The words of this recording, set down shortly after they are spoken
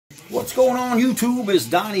What's going on YouTube? It's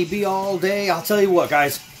Donnie B all day. I'll tell you what,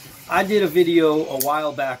 guys. I did a video a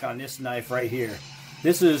while back on this knife right here.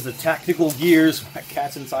 This is the TacticalGearz. My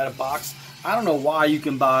cat's inside a box. I don't know why you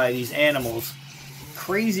can buy these animals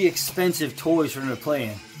crazy expensive toys for them to play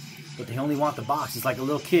in, but they only want the box. It's like a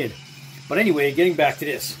little kid. But anyway, getting back to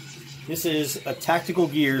this. This is a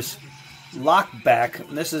TacticalGearz lockback.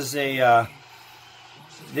 This is a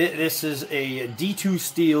D2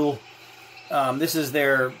 steel. This is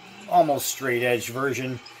their almost straight edge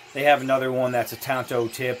version. They have another one that's a Tanto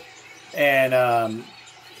tip. And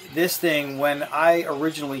this thing, when I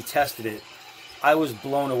originally tested it, I was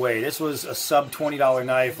blown away. This was a sub $20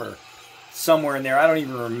 knife or somewhere in there. I don't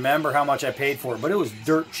even remember how much I paid for it, but it was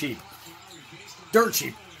dirt cheap. Dirt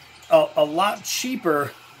cheap. A lot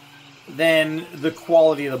cheaper than the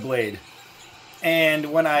quality of the blade.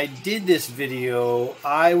 And when I did this video,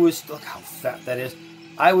 I was, look how fat that is.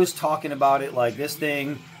 I was talking about it like this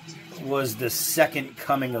thing was the second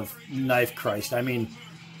coming of Knife Christ. I mean,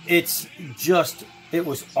 it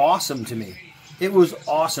was awesome to me. It was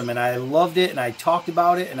awesome, and I loved it, and I talked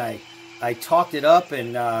about it, and I talked it up,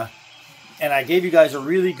 and I gave you guys a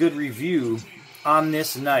really good review on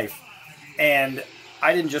this knife. And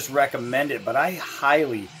I didn't just recommend it, but I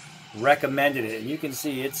highly recommended it. And you can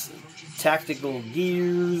see it's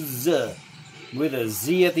TacticalGearz with a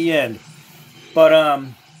Z at the end. But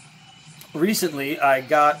recently I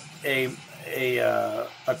got a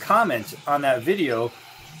comment on that video,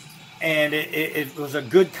 and it was a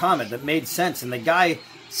good comment that made sense. And the guy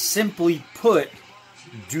simply put,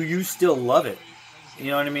 "Do you still love it?"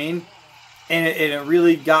 You know what I mean? And it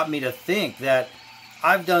really got me to think that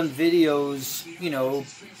I've done videos, you know,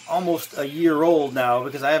 almost a year old now,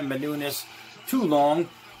 because I haven't been doing this too long,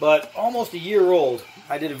 but almost a year old.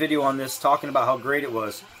 I did a video on this talking about how great it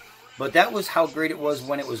was. But that was how great it was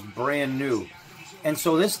when it was brand new. And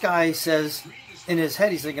so this guy says, in his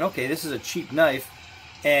head, he's thinking, okay, this is a cheap knife.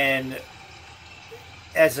 And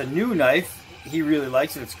as a new knife, he really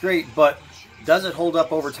likes it. It's great, but does it hold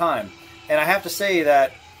up over time? And I have to say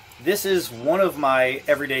that this is one of my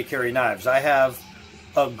everyday carry knives. I have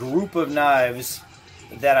a group of knives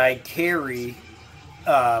that I carry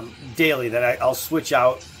daily that I'll switch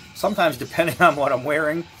out, sometimes depending on what I'm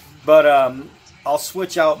wearing. But I'll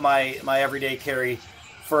switch out my everyday carry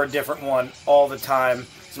for a different one all the time.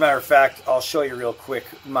 As a matter of fact, I'll show you real quick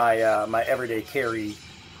my my everyday carry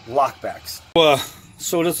lockbacks.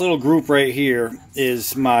 So this little group right here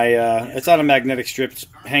is my, it's on a magnetic strip, it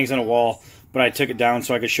hangs on a wall, but I took it down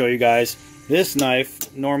so I could show you guys. This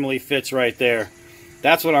knife normally fits right there.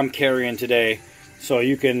 That's what I'm carrying today. So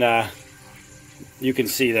you can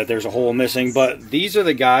see that there's a hole missing, but these are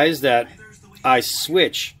the guys that I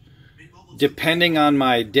switch depending on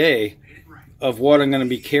my day of what I'm going to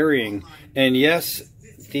be carrying. And yes,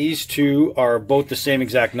 these two are both the same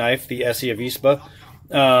exact knife, the Essie Avispa.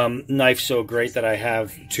 Knife so great that I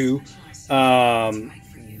have two.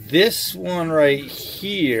 This one right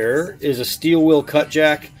here is a steel wheel cut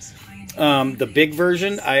jack. The big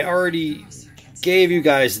version, I already gave you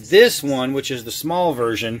guys this one, which is the small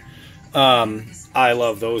version. I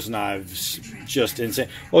love those knives, just insane.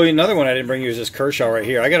 Oh, another one I didn't bring you is this Kershaw right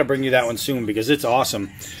here. I got to bring you that one soon because it's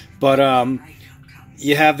awesome. But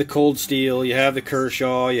you have the cold steel, you have the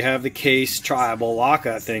Kershaw, you have the case tribal lock.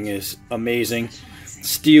 That thing is amazing.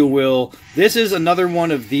 Steel wheel. This is another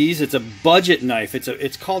one of these. It's a budget knife.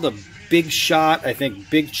 It's called a Big Shot, I think,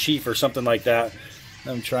 Big Chief or something like that.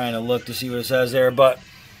 I'm trying to look to see what it says there, but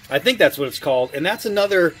I think that's what it's called. And that's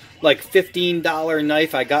another like $15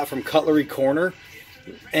 knife I got from Cutlery Corner.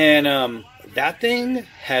 And that thing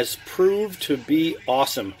has proved to be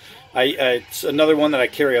awesome. It's another one that I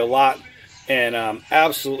carry a lot and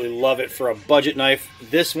absolutely love it for a budget knife.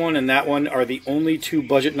 This one and that one are the only two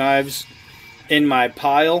budget knives in my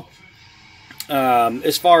pile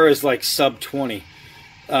as far as like sub 20.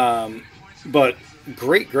 But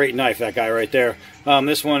great knife, that guy right there.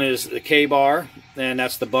 This one is the K-bar, and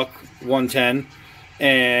that's the Buck 110.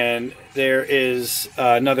 And there is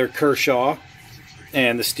another Kershaw,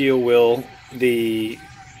 and the steel wheel, the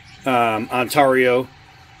Ontario,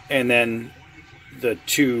 and then the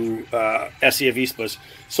two Essie Avispas.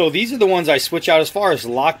 So these are the ones I switch out as far as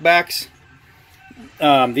lockbacks.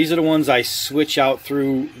 These are the ones I switch out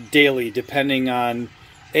through daily, depending on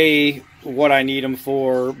A, what I need them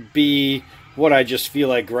for, B, what I just feel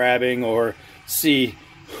like grabbing, or C,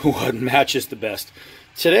 what matches the best.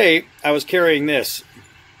 Today, I was carrying this,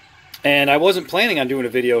 and I wasn't planning on doing a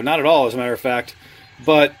video, not at all, as a matter of fact,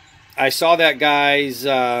 but I saw that guy's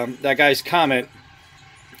comment,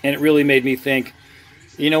 and it really made me think,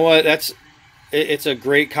 you know what, it's a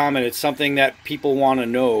great comment. It's something that people want to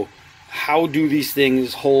know. how do these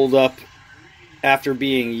things hold up after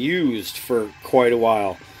being used for quite a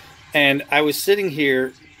while. And I was sitting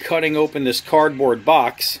here cutting open this cardboard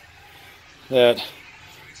box that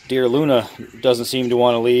dear Luna doesn't seem to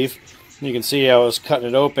want to leave. You can see I was cutting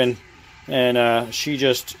it open, and she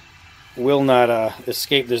just will not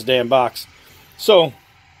escape this damn box. So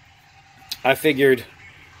I figured,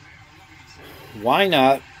 why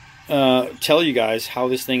not tell you guys how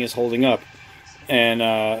this thing is holding up,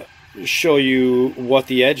 and show you what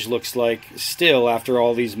the edge looks like still after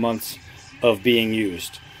all these months of being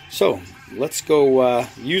used. So let's go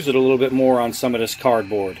use it a little bit more on some of this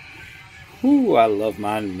cardboard. Ooh, I love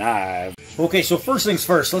my knife. Okay, so first things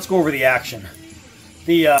first, let's go over the action.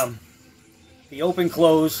 The open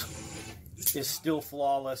close is still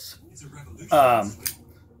flawless.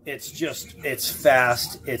 It's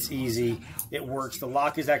fast, it's easy, it works. The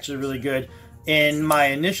lock is actually really good. In my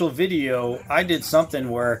initial video, I did something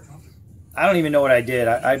where I don't even know what I did.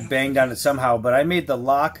 I banged on it somehow, but I made the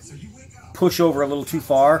lock push over a little too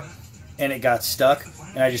far, and it got stuck,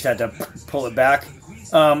 and I just had to pull it back.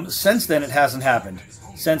 Since then, it hasn't happened.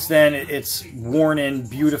 Since then, it's worn in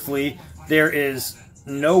beautifully. There is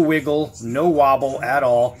no wiggle, no wobble at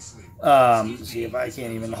all. See if I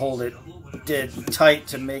can't even hold it dead tight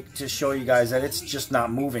to show you guys that it's just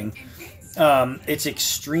not moving. It's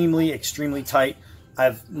extremely, extremely tight.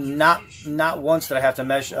 I've not once that I have to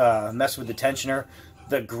mess with the tensioner.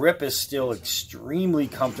 The grip is still extremely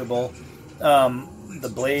comfortable.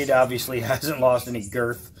 The blade obviously hasn't lost any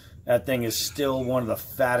girth. That thing is still one of the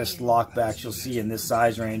fattest lockbacks you'll see in this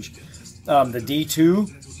size range. The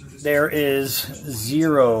D2, there is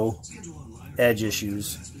zero edge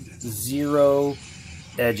issues. Zero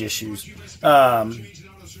edge issues.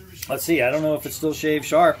 Let's see, I don't know if it's still shaved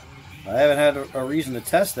sharp. I haven't had a reason to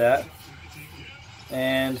test that.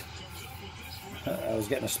 And I was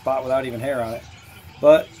getting a spot without even hair on it.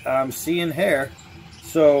 But I'm seeing hair.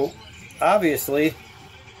 So obviously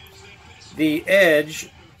the edge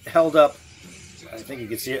held up. I think you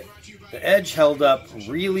can see it. The edge held up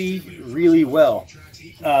really, really well.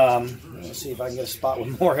 Let's see if I can get a spot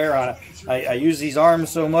with more hair on it. I use these arms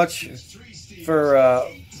so much for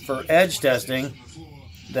edge testing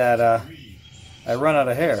that I run out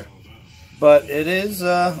of hair. But it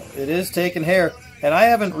is taking hair, and I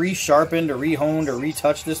haven't resharpened or rehoned or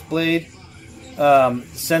retouched this blade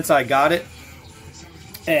since I got it,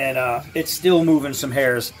 and it's still moving some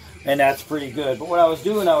hairs, and that's pretty good. But what I was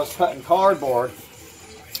doing, I was cutting cardboard,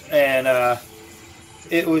 and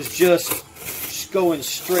it was just going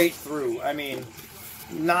straight through. I mean,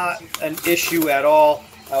 not an issue at all.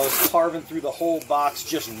 I was carving through the whole box,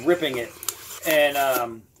 just ripping it,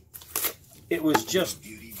 and it was just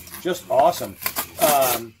awesome.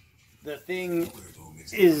 The thing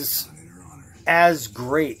is as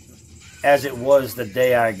great as it was the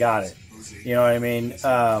day I got it. You know what I mean?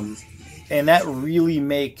 And that really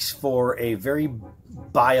makes for a very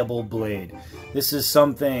buyable blade. This is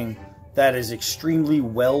something that is extremely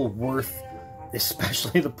well worth,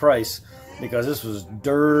 especially the price, because this was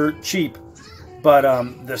dirt cheap. But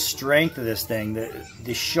the strength of this thing,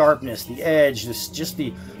 the sharpness, the edge, just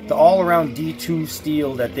the all-around D2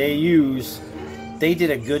 steel that they use, they did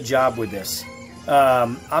a good job with this.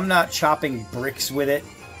 I'm not chopping bricks with it.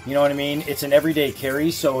 You know what I mean? It's an everyday carry,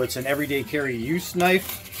 so it's an everyday carry use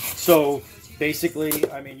knife. So basically,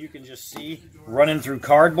 I mean, you can just see running through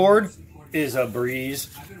cardboard is a breeze.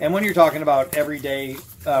 And when you're talking about everyday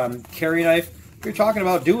carry knife, you're talking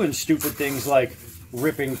about doing stupid things like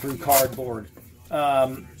ripping through cardboard.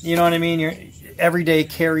 You know what I mean? Your everyday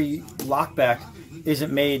carry lockback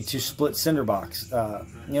isn't made to split cinder box.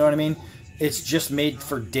 You know what I mean? It's just made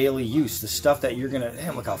for daily use. The stuff that you're gonna,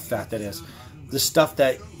 damn, look how fat that is. The stuff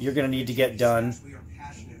that you're gonna need to get done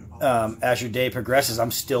as your day progresses.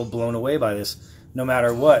 I'm still blown away by this, no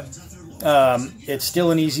matter what. It's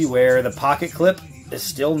still an easy wear. The pocket clip is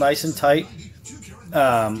still nice and tight.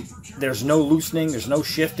 There's no loosening. There's no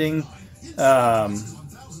shifting.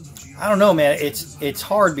 I don't know, man. It's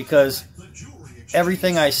hard because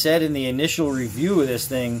everything I said in the initial review of this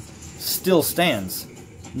thing still stands.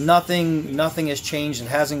 Nothing has changed. It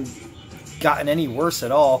hasn't gotten any worse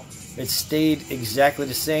at all. It's stayed exactly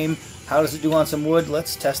the same. How does it do on some wood?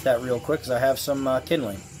 Let's test that real quick because I have some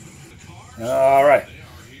kindling. All right.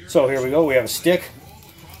 So here we go. We have a stick.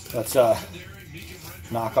 Let's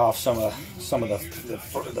knock off some of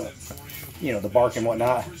the you know, the bark and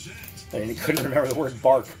whatnot. I couldn't remember the word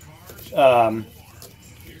bark.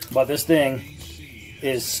 But this thing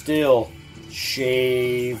is still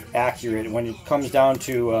shave accurate when it comes down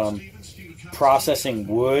to processing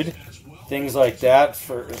wood, things like that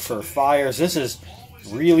for fires. This is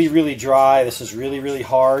Really, really dry. This is really, really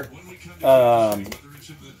hard.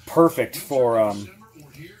 Perfect for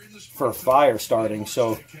fire starting.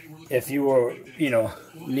 So if you were, you know,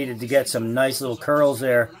 needed to get some nice little curls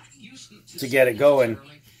there to get it going,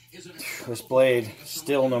 this blade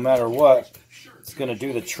still, no matter what, it's going to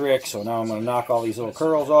do the trick. So now I'm going to knock all these little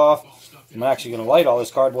curls off. I'm actually going to light all this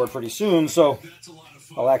cardboard pretty soon, so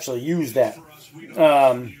I'll actually use that.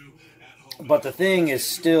 But the thing is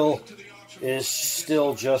still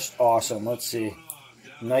just awesome. Let's see.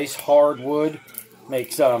 Nice hard wood.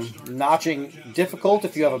 Makes notching difficult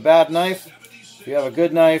if you have a bad knife. If you have a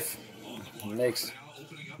good knife, it makes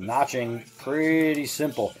notching pretty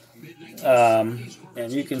simple. And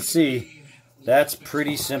you can see that's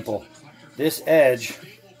pretty simple. This edge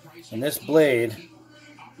and this blade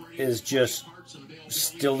is just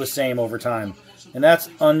still the same over time. And that's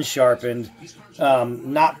unsharpened,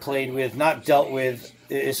 not played with, not dealt with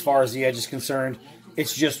as far as the edge is concerned.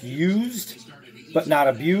 It's just used, but not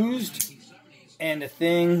abused. And the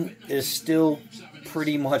thing is still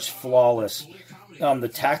pretty much flawless. The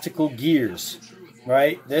TacticalGearz,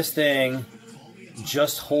 right? This thing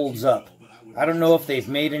just holds up. I don't know if they've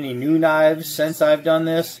made any new knives since I've done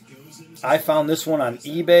this. I found this one on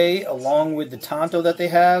eBay along with the Tonto that they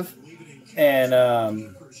have. And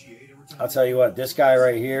I'll tell you what, this guy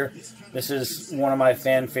right here, this is one of my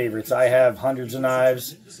fan favorites. I have hundreds of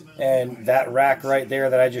knives. And that rack right there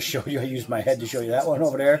that I just showed you, I used my head to show you that one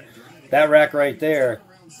over there. That rack right there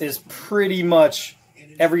is pretty much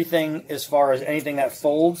everything as far as anything that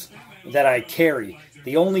folds that I carry.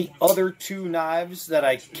 The only other two knives that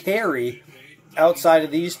I carry outside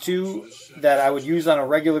of these two that I would use on a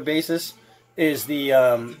regular basis is the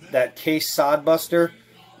that Case Sod Buster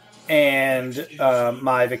and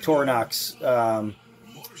my Victorinox.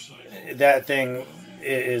 That thing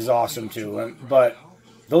is awesome too. But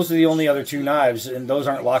those are the only other two knives, and those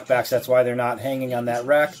aren't lockbacks. That's why they're not hanging on that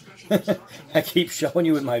rack. I keep showing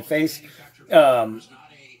you with my face.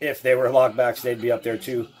 If they were lockbacks, they'd be up there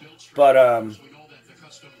too. But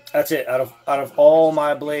that's it. Out of all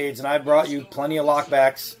my blades, and I brought you plenty of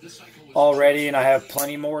lockbacks already, and I have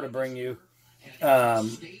plenty more to bring you.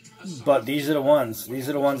 But these are the ones. These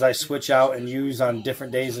are the ones I switch out and use on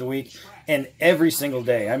different days of the week. And every single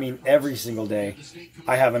day, I mean every single day,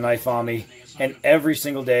 I have a knife on me. And every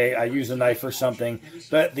single day, I use a knife for something.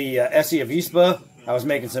 But the Essie Avispa, I was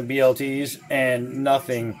making some BLTs, and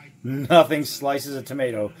nothing slices a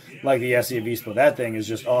tomato like the Essie Avispa. That thing is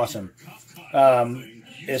just awesome.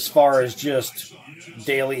 As far as just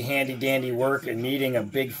daily handy-dandy work and needing a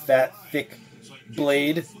big, fat, thick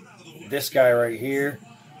blade, this guy right here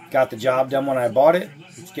got the job done when I bought it.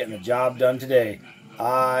 It's getting the job done today.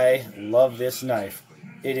 I love this knife.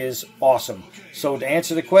 It is awesome. So to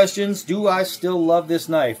answer the questions, do I still love this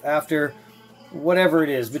knife after whatever it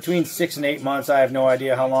is, between 6 and 8 months? I have no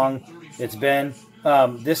idea how long it's been.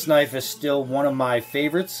 This knife is still one of my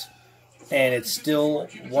favorites, and it's still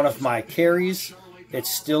one of my carries.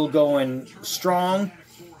 It's still going strong,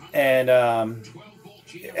 and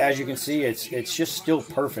as you can see, it's just still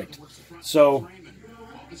perfect. So,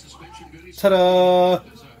 ta-da!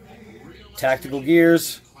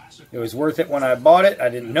 TacticalGearz. It was worth it when I bought it. I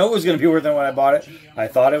didn't know it was going to be worth it when I bought it. I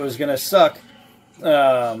thought it was going to suck.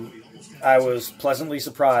 I was pleasantly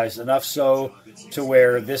surprised, enough so to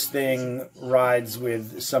where this thing rides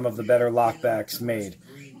with some of the better lockbacks made.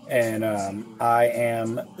 And I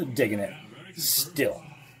am digging it still.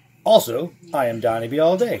 Also, I am Donnie B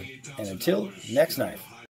all day. And until next knife.